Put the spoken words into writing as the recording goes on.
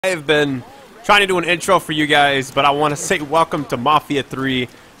I've been trying to do an intro for you guys, but I want to say welcome to Mafia 3.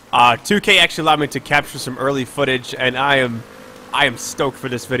 2K actually allowed me to capture some early footage, and I am stoked for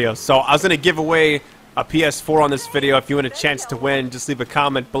this video. So I was going to give away a PS4 on this video. If you want a chance to win, just leave a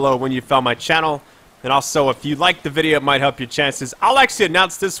comment below when you found my channel. And also, if you like the video, it might help your chances. I'll actually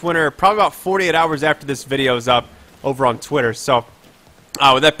announce this winner probably about 48 hours after this video is up over on Twitter. So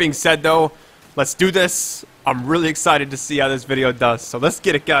with that being said, though, let's do this. I'm really excited to see how this video does. So let's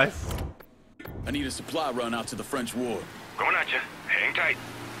get it, guys. I need a supply run out to the French ward. Going at you. Hang tight.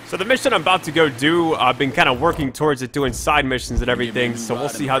 So the mission I'm about to go do, I've been kind of working towards it, doing side missions and everything, so we'll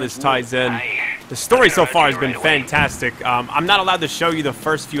see how this ties in. The story so far has been fantastic. I'm not allowed to show you the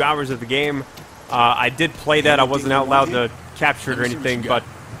first few hours of the game. I did play that. I wasn't allowed to capture it or anything, but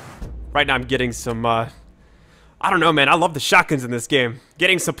right now I'm getting some, I don't know, man. I love the shotguns in this game.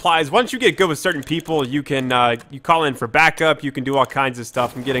 Getting supplies. Once you get good with certain people, you can, you call in for backup. You can do all kinds of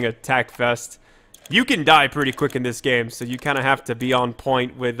stuff. I'm getting a tac vest. You can die pretty quick in this game, so you kind of have to be on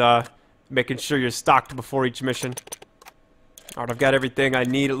point with making sure you're stocked before each mission. Alright, I've got everything I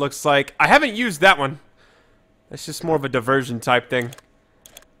need, it looks like. I haven't used that one. That's just more of a diversion type thing.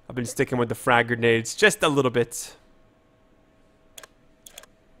 I've been sticking with the frag grenades just a little bit.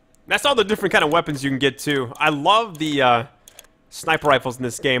 That's all the different kind of weapons you can get, too. I love the sniper rifles in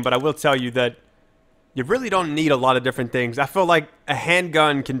this game, but I will tell you that you really don't need a lot of different things. I feel like a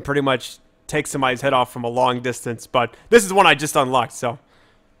handgun can pretty much take somebody's head off from a long distance, but this is one I just unlocked, so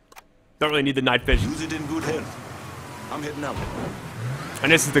don't really need the night vision. Use it in good health. I'm heading out.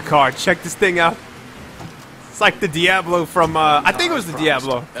 And this is the car. Check this thing out. It's like the Diablo from, I think it was the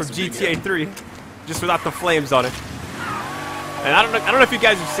Diablo from GTA 3, just without the flames on it. And I don't know if you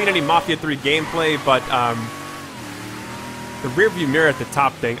guys have seen any Mafia 3 gameplay, but the rear view mirror at the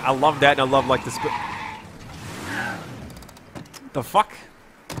top thing, I love that, and I love like this. The fuck?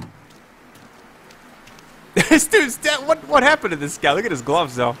 This dude's dead. What happened to this guy? Look at his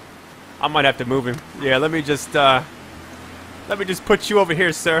gloves, though. I might have to move him. Yeah, let me just put you over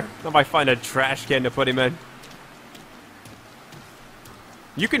here, sir. I might find a trash can to put him in.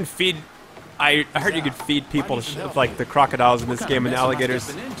 You can feed. I heard you could feed people like the crocodiles in this game and the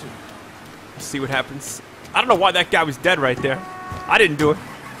alligators. See what happens. I don't know why that guy was dead right there. I didn't do it.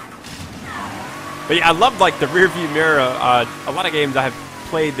 But yeah, I love like the rear view mirror. A lot of games I have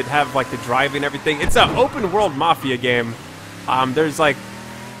played that have like the driving and everything. It's an open world Mafia game. There's like,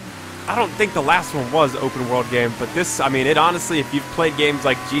 I don't think the last one was open world game, but this, I mean, it honestly, if you've played games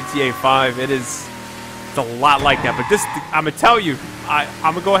like GTA 5, it's a lot like that. But this, I'm gonna tell you,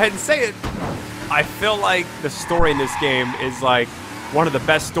 I'm gonna go ahead and say it. I feel like the story in this game is like one of the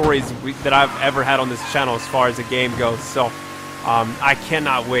best stories that I've ever had on this channel as far as the game goes. So I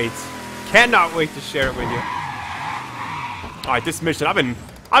cannot wait to share it with you. All right, this mission, I've been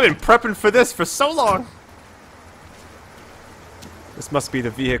prepping for this for so long. This must be the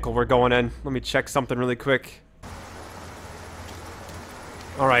vehicle we're going in. Let me check something really quick.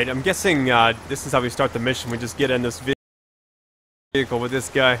 All right, I'm guessing this is how we start the mission. We just get in this vehicle with this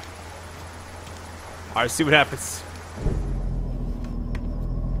guy. All right, see what happens.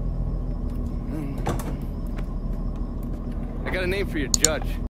 I got a name for your judge.